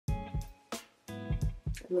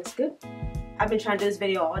it looks good. I've been trying to do this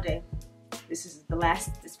video all day. This is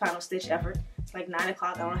this final stitch effort. It's like 9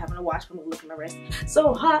 o'clock. I don't have to watch, but I'm looking at my wrist.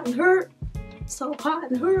 So hot and hurt. So hot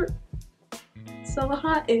and hurt. So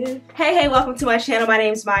hot and... Hey, welcome to my channel. My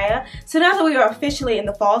name's Maya. So now that we are officially in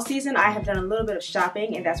the fall season, I have done a little bit of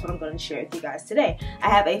shopping, and that's what I'm going to share with you guys today. I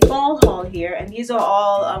have a fall haul here, and these are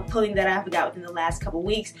all clothing that I've got within the last couple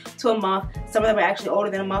weeks to a month. Some of them are actually older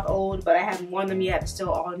than a month old, but I haven't worn them yet. They're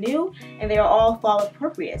still all new, and they are all fall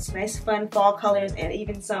appropriate. Nice fun fall colors and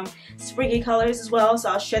even some springy colors as well. So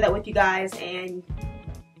I'll share that with you guys. And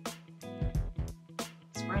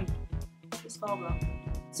spring, this fall girl.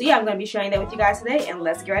 So yeah, I'm going to be sharing that with you guys today, and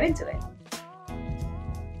let's get right into it.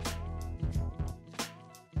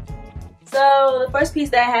 So the first piece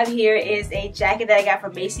that I have here is a jacket that I got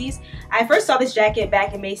from Macy's. I first saw this jacket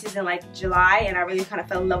back in Macy's in like July, and I really kind of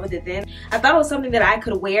fell in love with it then. I thought it was something that I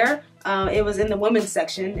could wear. It was in the women's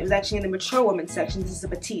section. It was actually in the mature women's section. This is a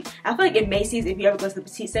petite. I feel like in Macy's, if you ever go to the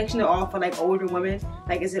petite section, they're all for like older women.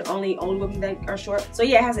 Like, is it only old women that are short? So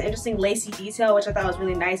yeah, it has an interesting lacy detail, which I thought was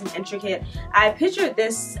really nice and intricate. I pictured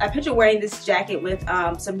wearing this jacket with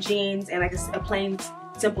some jeans and like a plain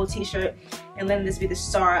simple t-shirt, and letting this be the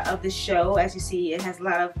star of the show. As you see, it has a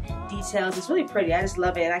lot of details. It's really pretty. I just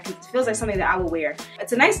love it, and it feels like something that I would wear.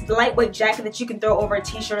 It's a nice lightweight jacket that you can throw over a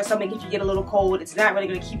t-shirt or something if you get a little cold. It's not really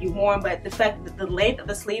going to keep you warm, but the fact that the length of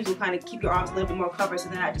the sleeves will kind of keep your arms a little bit more covered, so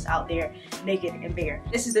they're not just out there naked and bare.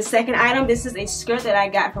 This is the second item. This is a skirt that I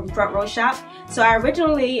got from Front Row Shop. So I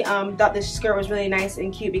originally thought this skirt was really nice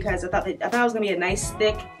and cute because I thought it was going to be a nice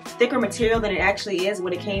thicker material than it actually is.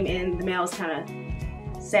 When it came in the mail, I was kind of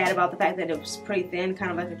sad about the fact that it was pretty thin, kind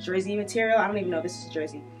of like a jersey material. I don't even know if this is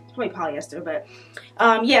jersey. It's probably polyester, but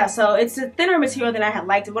yeah, so it's a thinner material than I had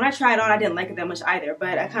liked. When I tried it on, I didn't like it that much either,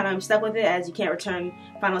 but I kind of stuck with it, as you can't return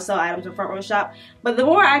final sale items in Front Row Shop. But the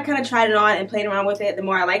more I kind of tried it on and played around with it, the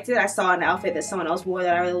more I liked it. I saw an outfit that someone else wore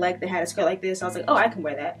that I really liked that had a skirt like this. So I was like, oh, I can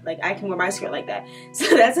wear that. Like, I can wear my skirt like that.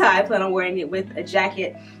 So that's how I plan on wearing it, with a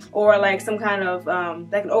jacket or like some kind of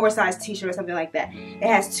like an oversized t-shirt or something like that. It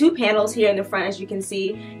has two panels here in the front, as you can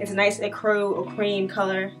see. It's a nice ecru or cream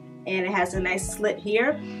color, and it has a nice slit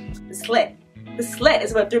here. The slit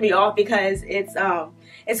is what threw me off because it's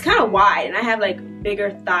kind of wide, and I have like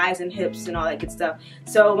bigger thighs and hips and all that good stuff.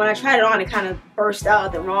 So when I tried it on, it kind of burst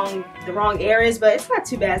out the wrong areas, but it's not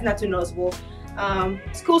too bad. It's not too noticeable.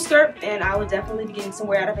 It's a cool skirt, and I will definitely be getting some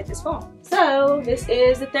wear out of it this fall. So this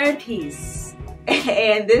is the third piece.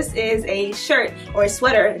 And this is a shirt, or a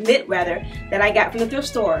sweater, knit rather, that I got from the thrift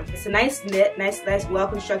store. It's a nice knit, nice well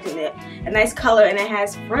constructed knit, a nice color, and it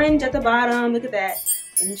has fringe at the bottom. Look at that,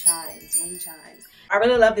 wind chimes, wind chimes. I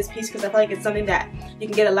really love this piece because I feel like it's something that you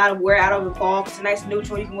can get a lot of wear out of in fall. It's a nice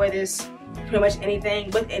neutral. You can wear this pretty much anything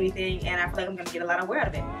with anything, and I feel like I'm gonna get a lot of wear out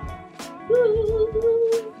of it.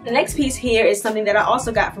 Woo. The next piece here is something that I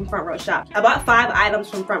also got from Front Row Shop. I bought 5 items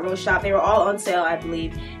from Front Row Shop. They were all on sale, I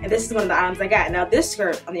believe, and this is one of the items I got. Now this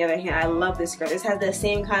skirt, on the other hand, I love this skirt. This has the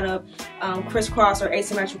same kind of crisscross or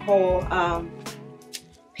asymmetrical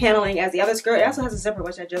paneling as the other skirt. It also has a zipper,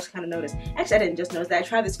 which I just kind of noticed. Actually, I didn't just notice that. I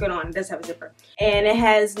tried the skirt on. It does have a zipper. And it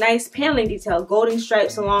has nice paneling detail, golden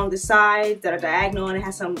stripes along the sides that are diagonal, and it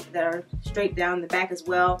has some that are straight down the back as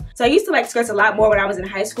well. So I used to like skirts a lot more when I was in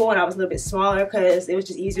high school and I was a little bit smaller because it was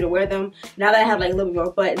just easier to wear them. Now that I have like a little bit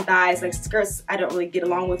more butt and thighs, like skirts I don't really get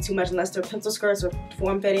along with too much unless they're pencil skirts or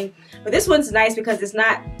form-fitting. But this one's nice because it's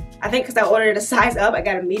not, I think because I ordered a size up, I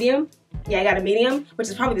got a medium. Yeah, I got a medium, which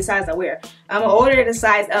is probably the size I wear. I'm gonna order it a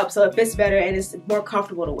size up so it fits better and it's more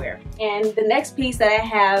comfortable to wear. And the next piece that I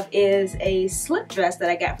have is a slip dress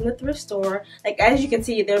that I got from the thrift store. Like, as you can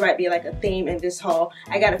see, there might be like a theme in this haul.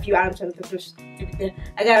 I got a few items from the thrift.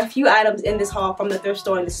 I got a few items in this haul from the thrift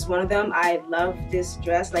store, and this is one of them. I love this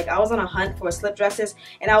dress. Like, I was on a hunt for slip dresses,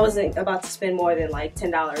 and I wasn't about to spend more than like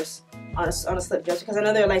 $10 on a slip dress because I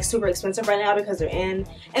know they're like super expensive right now because they're in,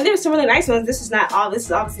 and there's some really nice ones. This is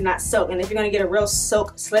obviously not silk, and if you're gonna get a real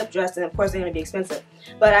silk slip dress, then of course they're gonna be expensive.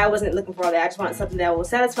 But I wasn't looking for all that. I just wanted something that will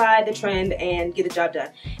satisfy the trend and get the job done,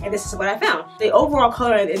 and this is what I found. The overall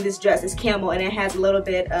color in this dress is camel, and it has a little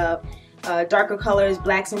bit of darker colors,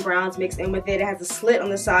 blacks and browns mixed in with it. It has a slit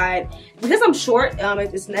on the side. Because I'm short,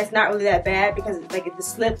 it's not really that bad because like the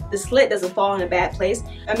slit doesn't fall in a bad place.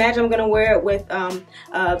 Imagine I'm gonna wear it with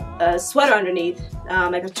a sweater underneath.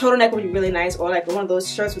 Like a turtleneck would be really nice, or like one of those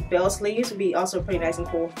shirts with bell sleeves would be also pretty nice and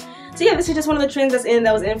cool. So yeah, this is just one of the trends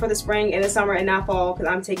that was in for the spring and the summer and now fall, because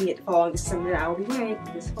I'm taking it to fall, and this is something that I will be wearing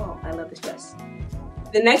this fall. I love this dress.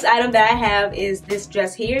 The next item that I have is this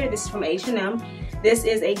dress here. This is from H&M. This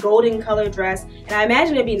is a golden color dress, and I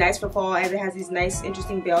imagine it'd be nice for fall as it has these nice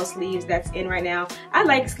interesting bell sleeves that's in right now. I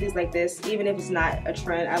like sleeves like this, even if it's not a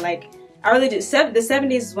trend. I really do. The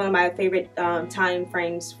 70s is one of my favorite time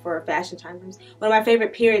frames for fashion. One of my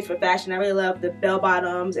favorite periods for fashion. I really love the bell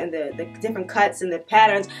bottoms and the different cuts and the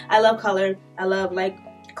patterns. I love color. I love like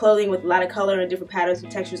clothing with a lot of color and different patterns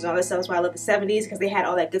and textures and all that stuff. That's why I love the 70s, because they had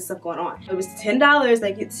all that good stuff going on. It was $10.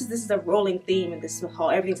 Like this is a rolling theme in this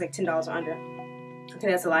haul. Everything's like $10 or under. Okay,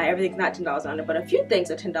 that's a lie. Everything's not $10 under, but a few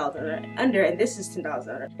things are $10 under, and this is $10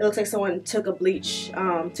 under. It looks like someone took a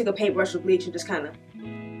paintbrush with bleach and just kind of,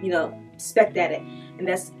 you know, specked at it, and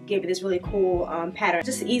that's gave it this really cool pattern.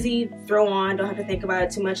 Just easy, throw on, don't have to think about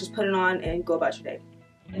it too much, just put it on and go about your day.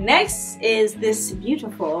 Next is this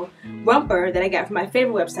beautiful romper that I got from my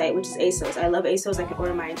favorite website, which is ASOS. I love ASOS. I can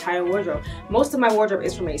order my entire wardrobe. Most of my wardrobe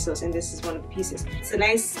is from ASOS, and this is one of the pieces. It's a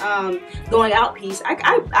nice going out piece.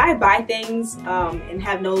 I buy things and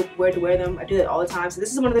have nowhere to wear them. I do that all the time. So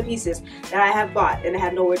this is one of the pieces that I have bought and I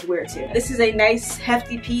have nowhere to wear it to. This is a nice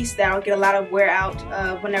hefty piece that I'll get a lot of wear out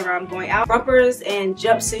whenever I'm going out. Rompers and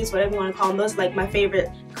jumpsuits, whatever you want to call them, those are like my favorite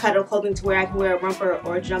cut of clothing to wear. I can wear a romper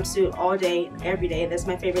or a jumpsuit all day, every day. That's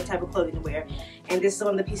my favorite type of clothing to wear. And this is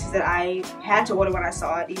one of the pieces that I had to order when I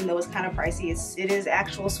saw it, even though it's kind of pricey. It is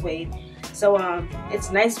actual suede. So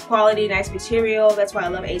it's nice quality, nice material. That's why I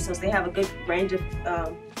love ASOS. They have a good range of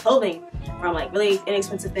clothing, from like really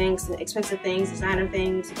inexpensive things to expensive things, designer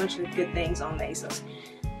things, a bunch of good things on the ASOS.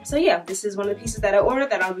 So yeah, this is one of the pieces that I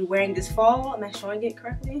ordered that I'll be wearing this fall. Am I showing it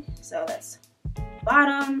correctly? So that's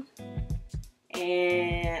bottom.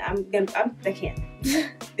 And I can't.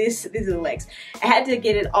 These are the legs. I had to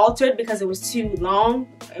get it altered because it was too long.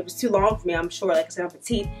 It was too long for me, I'm sure. Like I said, I'm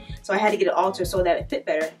petite, so I had to get it altered so that it fit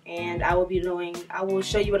better. And I will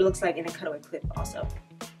show you what it looks like in a cutaway clip also.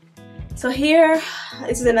 So here,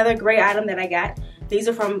 this is another great item that I got. These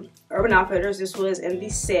are from Urban Outfitters. This was in the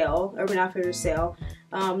sale, Urban Outfitters sale.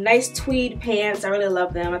 Nice tweed pants. I really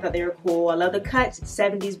love them. I thought they were cool. I love the cut,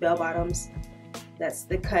 70s bell bottoms. That's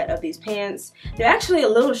the cut of these pants. They're actually a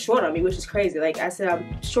little short on me, which is crazy. Like I said,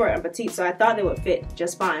 I'm short, I'm petite, so I thought they would fit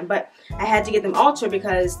just fine. But I had to get them altered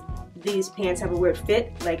because these pants have a weird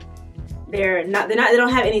fit. Like they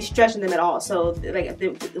don't have any stretch in them at all. So like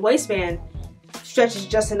the waistband stretches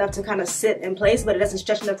just enough to kind of sit in place, but it doesn't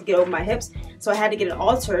stretch enough to get over my hips. So I had to get it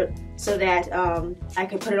altered so that I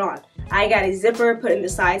could put it on. I got a zipper put in the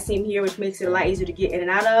side seam here, which makes it a lot easier to get in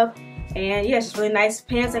and out of. And yeah, it's just really nice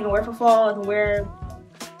pants I can wear for fall. I can wear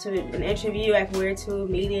to an interview, I can wear to a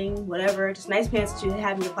meeting, whatever. Just nice pants that you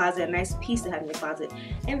have in your closet, a nice piece to have in your closet.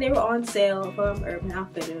 And they were on sale from Urban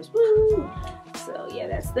Outfitters. Woo! So yeah,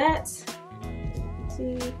 that's that.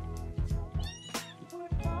 See.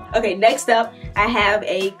 Okay, next up, I have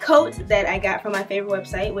a coat that I got from my favorite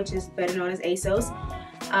website, which is better known as ASOS.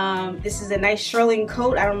 This is a nice shearling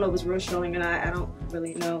coat. I don't know if it's real shearling or not. I don't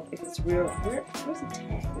really know if it's real. Where's the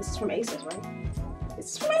tag? This is from ASOS, right?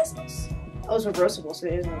 This is from ASOS. Oh, it's reversible, so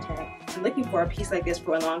there's no tag. I'm looking for a piece like this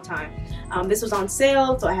for a long time. This was on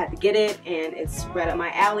sale, so I had to get it, and it's right up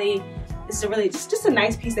my alley. This is a really just a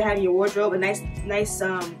nice piece to have in your wardrobe. A nice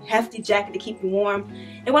hefty jacket to keep you warm.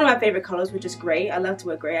 And one of my favorite colors, which is gray. I love to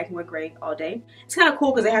wear gray. I can wear gray all day. It's kind of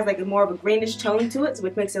cool because it has like more of a greenish tone to it, so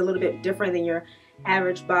which makes it a little bit different than your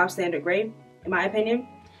average Bob standard gray, in my opinion.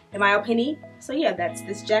 So yeah, that's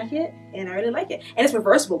this jacket, and I really like it. And it's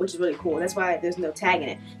reversible, which is really cool. That's why there's no tag in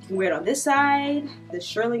it. You can wear it on this side, the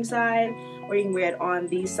shearling side, or you can wear it on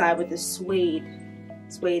the side with the suede-ish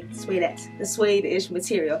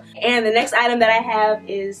material. And the next item that I have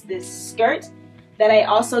is this skirt that I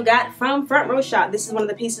also got from Front Row Shop. This is one of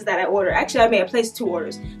the pieces that I ordered. Actually, I placed 2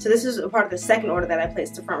 orders. So this is a part of the second order that I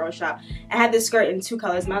placed to Front Row Shop. I have this skirt in 2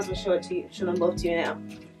 colors. Might as well show them both to you now.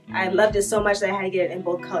 I loved it so much that I had to get it in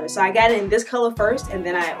both colors. So I got it in this color first, and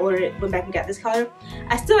then I went back and got this color.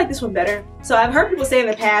 I still like this one better. So I've heard people say in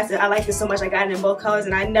the past that I like this so much I got it in both colors,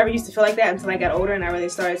 and I never used to feel like that until I got older and I really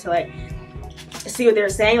started to like see what they were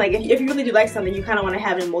saying. Like if you really do like something, you kind of want to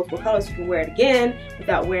have it in multiple colors. You can wear it again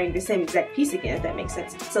without wearing the same exact piece again, if that makes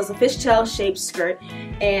sense. So it's a fishtail shaped skirt,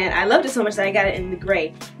 and I loved it so much that I got it in the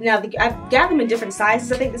gray. Now I've got them in different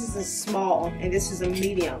sizes. I think this is a small and this is a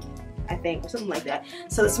medium, I think, or something like that.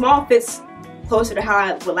 So the small fits closer to how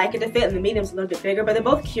I would like it to fit, and the medium's a little bit bigger, but they're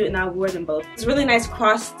both cute and I wore them both. It's really nice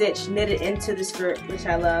cross stitch knitted into the skirt, which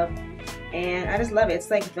I love, and I just love it. It's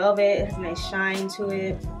like velvet, it has a nice shine to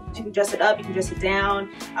it. You can dress it up, you can dress it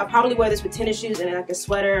down. I'll probably wear this with tennis shoes and like a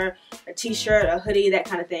sweater, a t-shirt, a hoodie, that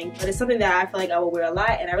kind of thing. But it's something that I feel like I will wear a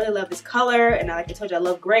lot, and I really love this color, and like I told you, I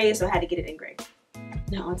love gray, so I had to get it in gray.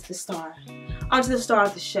 Now onto the star. onto the star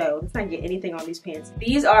of the show. Let's not get anything on these pants.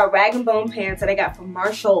 These are rag and bone pants that I got from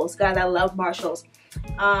Marshalls. Guys, I love Marshalls.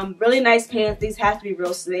 Really nice pants. These have to be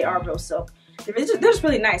real, so they are real silk. They're just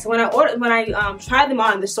really nice. When I tried them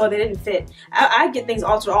on in the store, they didn't fit. I get things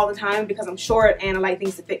altered all the time because I'm short and I like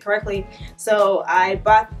things to fit correctly. So I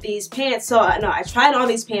bought these pants. So no, I tried on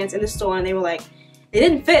these pants in the store and they were like, they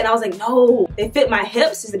didn't fit, and I was like, no, they fit my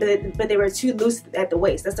hips, but they were too loose at the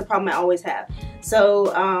waist. That's the problem I always have.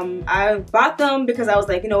 So I bought them because I was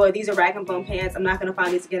like, you know what, these are rag and bone pants. I'm not gonna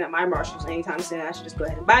find these again at my Marshalls anytime soon. I should just go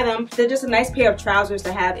ahead and buy them. They're just a nice pair of trousers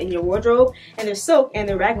to have in your wardrobe, and they're silk and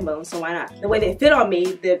they're rag and bone, so why not? The way they fit on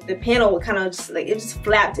me, the panel would kind of just like, it just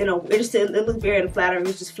flapped, you know, it looked very unflattering. It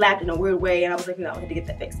was just flapped in a weird way, and I was like, no, I had to get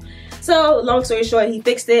that fixed. So long story short, he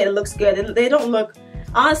fixed it. It looks good. They don't look,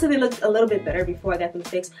 honestly, they looked a little bit better before I got them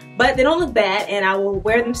fixed, but they don't look bad, and I will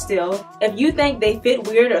wear them still. If you think they fit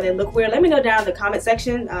weird or they look weird, let me know down in the comment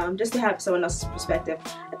section, just to have someone else's perspective.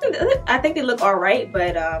 I think they look alright,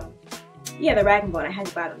 but yeah, they're rag and bone. I had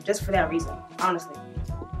to buy them just for that reason, honestly.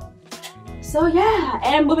 So yeah,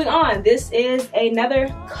 and moving on, this is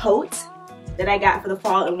another coat that I got for the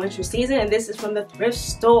fall and winter season, and this is from the thrift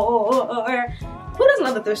store. Who doesn't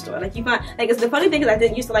love the thrift store? Like, you find, like, it's the funny thing is I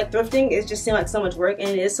didn't used to like thrifting. It just seemed like so much work, and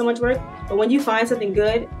it is so much work. But when you find something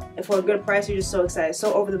good and for a good price, you're just so excited,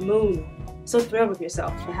 so over the moon, so thrilled with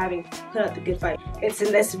yourself for having put out the good fight. It's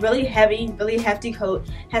in this really heavy, really hefty coat,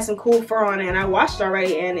 has some cool fur on it, and I washed it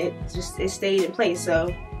already, and it stayed in place.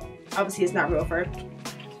 So obviously it's not real fur,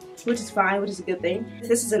 which is fine, which is a good thing.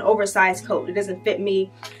 This is an oversized coat. It doesn't fit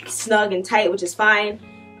me snug and tight, which is fine.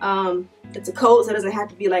 It's a coat, so it doesn't have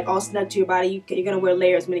to be like all snug to your body. You're gonna wear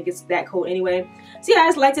layers when it gets to that coat anyway. So yeah, I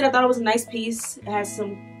just liked it. I thought it was a nice piece. It has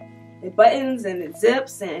some buttons and it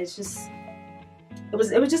zips, and it's just, it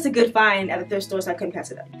was just a good find at the thrift store, so I couldn't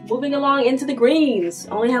pass it up. Moving along into the greens.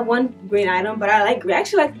 I only have one green item, but I like green.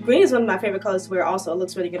 Actually, like green is one of my favorite colors to wear. Also, it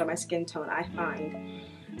looks really good on my skin tone, I find.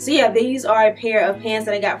 So yeah, these are a pair of pants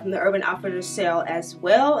that I got from the Urban Outfitters sale as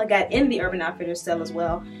well. I got in the Urban Outfitters sale as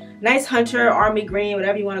well. Nice hunter, army green,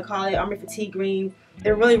 whatever you want to call it, army fatigue green.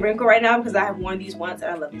 They're really wrinkled right now because I have worn these once,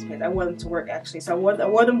 and I love these pants. I wore them to work actually, so I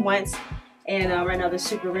wore them once, and right now they're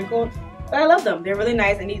super wrinkled. But I love them. They're really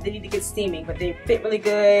nice. They need to get steaming, but they fit really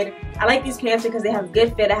good. I like these pants because they have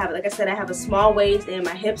good fit. I have, like I said, I have a small waist, and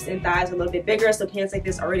my hips and thighs are a little bit bigger, so pants like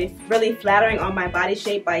this are really flattering on my body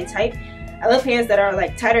shape, body type. I love pants that are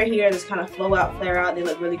like tighter here, just kind of flow out, flare out. They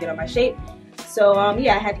look really good on my shape. So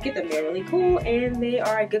yeah, I had to get them. They're really cool, and they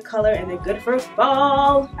are a good color, and they're good for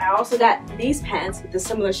fall. I also got these pants with a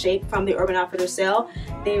similar shape from the Urban Outfitters sale.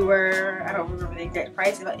 They were, I don't remember the exact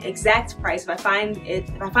price. If I find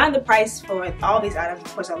the price for all these items,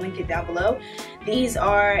 of course I'll link it down below. These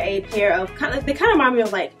are a pair of they kind of remind me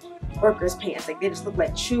of like workers pants. Like, they just look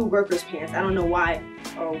like true workers pants. I don't know why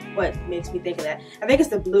or what makes me think of that. I think it's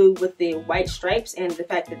the blue with the white stripes, and the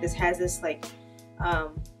fact that this has this like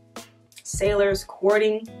sailor's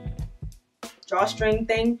cording drawstring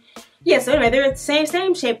thing. Yeah, so anyway, they're the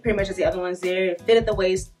same shape pretty much as the other ones. They're fit at the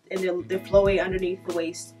waist, and they're flowy underneath the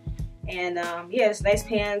waist. And yeah, it's nice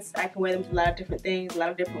pants. I can wear them to a lot of different things, a lot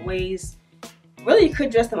of different ways. Really, you could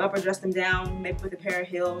dress them up or dress them down, maybe with a pair of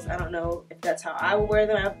heels. I don't know if that's how I would wear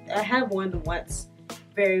them. I have worn them once.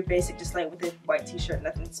 Very basic, just like with a white t-shirt,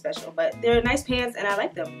 nothing special. But they're nice pants, and I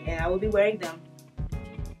like them, and I will be wearing them.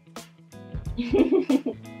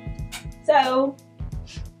 So,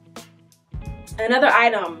 another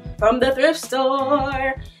item from the thrift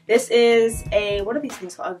store. This is a, what are these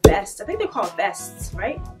things called? A vest. I think they're called vests,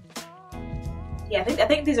 right? Yeah, I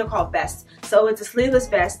think these are called vests. So it's a sleeveless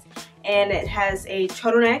vest, and it has a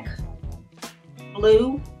turtleneck,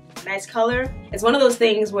 blue, nice color. It's one of those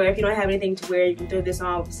things where if you don't have anything to wear, you can throw this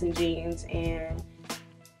on with some jeans and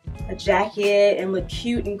a jacket and look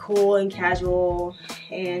cute and cool and casual,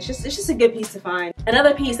 and it's just a good piece to find.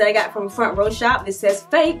 Another piece that I got from Front Row Shop, this says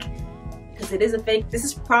fake, because it is a fake. This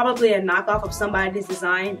is probably a knockoff of somebody's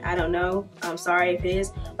design. I don't know. I'm sorry if it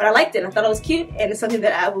is, but I liked it. I thought it was cute, and it's something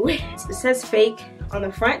that I would wear. It says fake on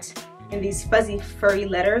the front in these fuzzy furry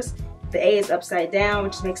letters. The A is upside down,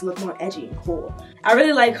 which makes it look more edgy and cool. I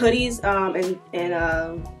really like hoodies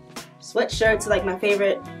and sweatshirts, like my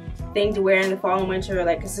favorite thing to wear in the fall and winter.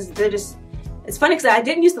 Like, it's funny because I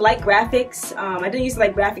didn't used to like graphics. I didn't used to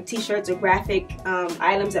like graphic t-shirts or graphic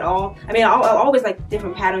items at all. I mean, I always like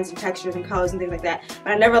different patterns and textures and colors and things like that,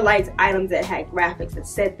 but I never liked items that had graphics that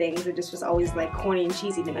said things. It just was always like corny and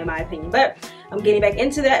cheesy in my opinion. But I'm getting back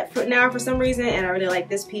into that now for some reason, and I really like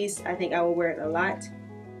this piece. I think I will wear it a lot.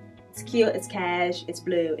 It's cute, it's cash, it's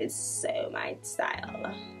blue, it's so my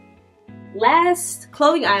style. Last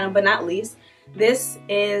clothing item, but not least, This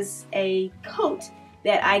is a coat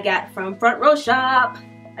that I got from Front Row Shop.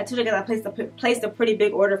 I told you guys I placed a pretty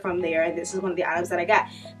big order from there, and this is one of the items that I got.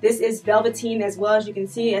 This is velveteen as well, as you can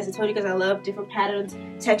see. As I told you guys, I love different patterns,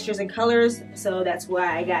 textures, and colors, so that's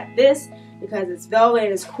why I got this, because it's velvet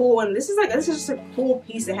and it's cool, and this is just a cool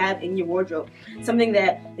piece to have in your wardrobe. Something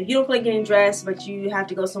that if you don't feel like getting dressed, but you have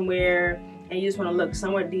to go somewhere and you just want to look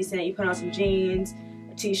somewhat decent, you put on some jeans,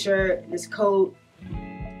 a t-shirt, this coat,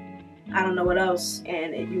 I don't know what else,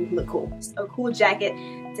 and you look cool. It's a cool jacket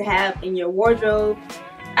to have in your wardrobe.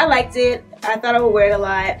 I liked it. I thought I would wear it a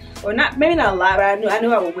lot, or not, maybe not a lot, but I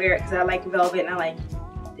knew I would wear it because I like velvet and I like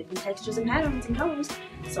different textures and patterns and colors.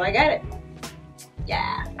 So I got it.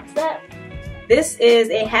 Yeah, that's that. This is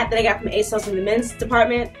a hat that I got from ASOS in the men's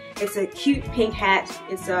department. It's a cute pink hat.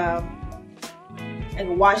 It's like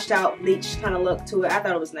a washed out bleach kind of look to it. I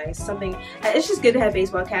thought it was nice. Something, it's just good to have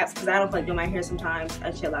baseball caps because I don't feel like doing my hair sometimes.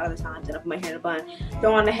 Actually, a lot of the times I put my hair in a bun.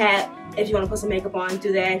 Throw on the hat. If you want to put some makeup on,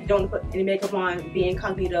 do that. If you don't want to put any makeup on, be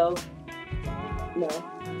incognito. No,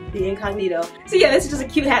 be incognito. So yeah, this is just a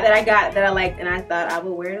cute hat that I got that I liked, and I thought I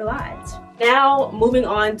would wear it a lot. Now, moving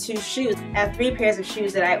on to shoes. I have 3 pairs of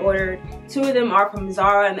shoes that I ordered. 2 of them are from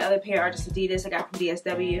Zara, and the other pair are just Adidas I got from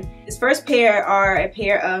DSW. This first pair are a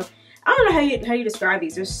pair of, I don't know how you describe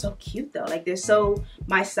these. They're so cute though. Like, they're so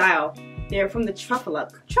my style. They're from the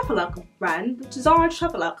Truffaluk brand, which is Zara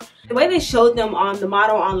Truffaluk. The way they showed them on the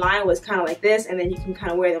model online was kind of like this, and then you can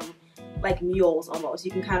kind of wear them like mules almost.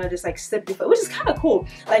 You can kind of just like slip your foot, which is kind of cool.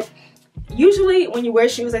 Like, usually when you wear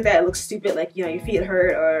shoes like that, it looks stupid, like, you know, your feet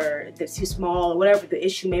hurt or they're too small or whatever the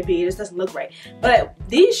issue may be. It just doesn't look right. But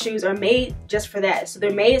these shoes are made just for that. So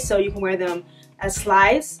they're made so you can wear them as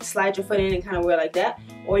slides, slide your foot in and kind of wear like that,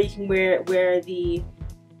 or you can wear where the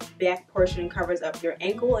back portion covers up your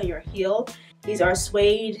ankle and your heel. These are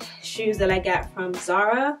suede shoes that I got from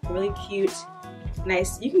Zara. Really cute,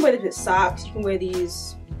 nice. You can wear these with socks. You can wear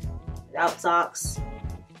these without socks.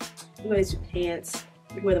 You can wear these with pants.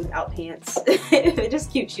 You can wear them without pants. They're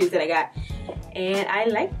just cute shoes that I got, and I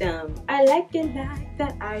like them. I like it like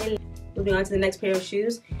that. Moving on to the next pair of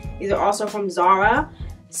shoes. These are also from Zara.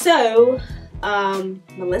 So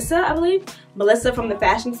Melissa, I believe. Melissa from the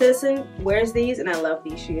Fashion Citizen wears these, and I love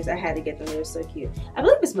these shoes. I had to get them. They were so cute. I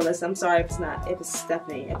believe it's Melissa. I'm sorry if it's not. If it's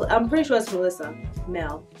Stephanie. I'm pretty sure it's Melissa.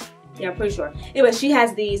 Mel. Yeah, I'm pretty sure. Anyway, she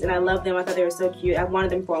has these, and I love them. I thought they were so cute. I've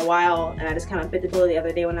wanted them for a while, and I just kind of bit the bullet the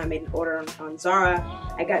other day when I made an order on Zara.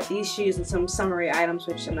 I got these shoes and some summery items,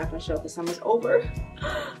 which I'm not going to show because summer's over.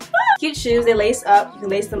 Cute shoes. They lace up. You can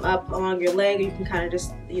lace them up along your leg, or you can kind of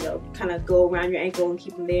just, you know, kind of go around your ankle and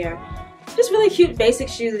keep them there. Just really cute basic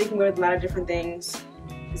shoes that you can wear with a lot of different things.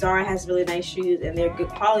 Zara has really nice shoes, and they're good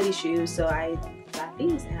quality shoes, so I got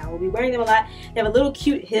these, and I will be wearing them a lot. They have a little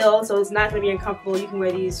cute heel, so it's not going to be uncomfortable. You can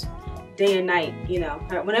wear these day and night, you know,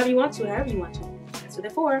 whenever you want to, however you want to. That's what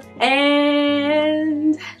they're for.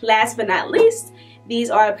 And last but not least, these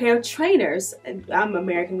are a pair of trainers. I'm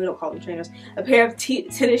American, we don't call them trainers. A pair of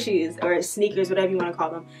tennis shoes, or sneakers, whatever you want to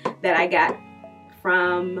call them, that I got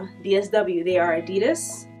from DSW. They are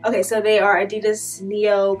Adidas. Okay, so they are Adidas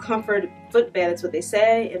Neo Comfort Footbed, that's what they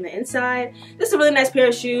say in the inside. This is a really nice pair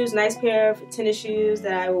of shoes, nice pair of tennis shoes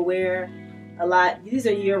that I will wear a lot. These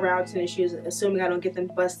are year-round tennis shoes, assuming I don't get them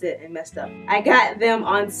busted and messed up. I got them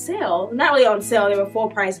on sale. Not really on sale, they were full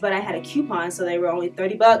price, but I had a coupon, so they were only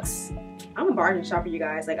 30 bucks. I'm a bargain shopper, you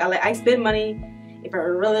guys. Like, I spend money if I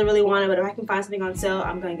really want it, but if I can find something on sale,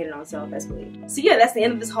 I'm gonna get it on sale, best believe. So yeah, that's the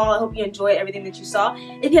end of this haul. I hope you enjoyed everything that you saw.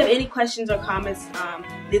 If you have any questions or comments,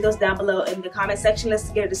 leave those down below in the comment section.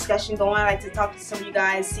 Let's get a discussion going. I like to talk to some of you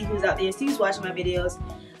guys, see who's out there, see who's watching my videos.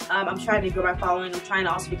 I'm trying to grow my following. I'm trying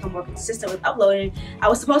to also become more consistent with uploading. I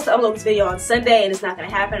was supposed to upload this video on Sunday, and it's not going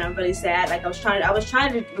to happen. I'm really sad. Like, I was trying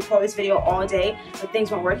to record this video all day, but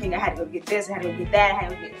things weren't working. I had to go get this, I had to go get that, I had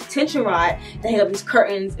to go get a tension rod to hang up these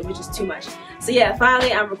curtains. It was just too much. So yeah,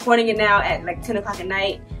 finally I'm recording it now at like 10 o'clock at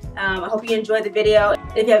night. I hope you enjoyed the video.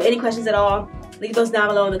 If you have any questions at all, leave those down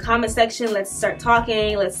below in the comment section. Let's start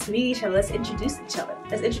talking. Let's meet each other. Let's introduce each other.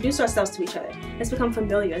 Let's introduce ourselves to each other. Let's become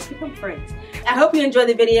familiar. Let's become friends. I hope you enjoyed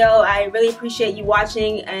the video. I really appreciate you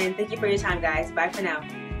watching, and thank you for your time, guys. Bye for now.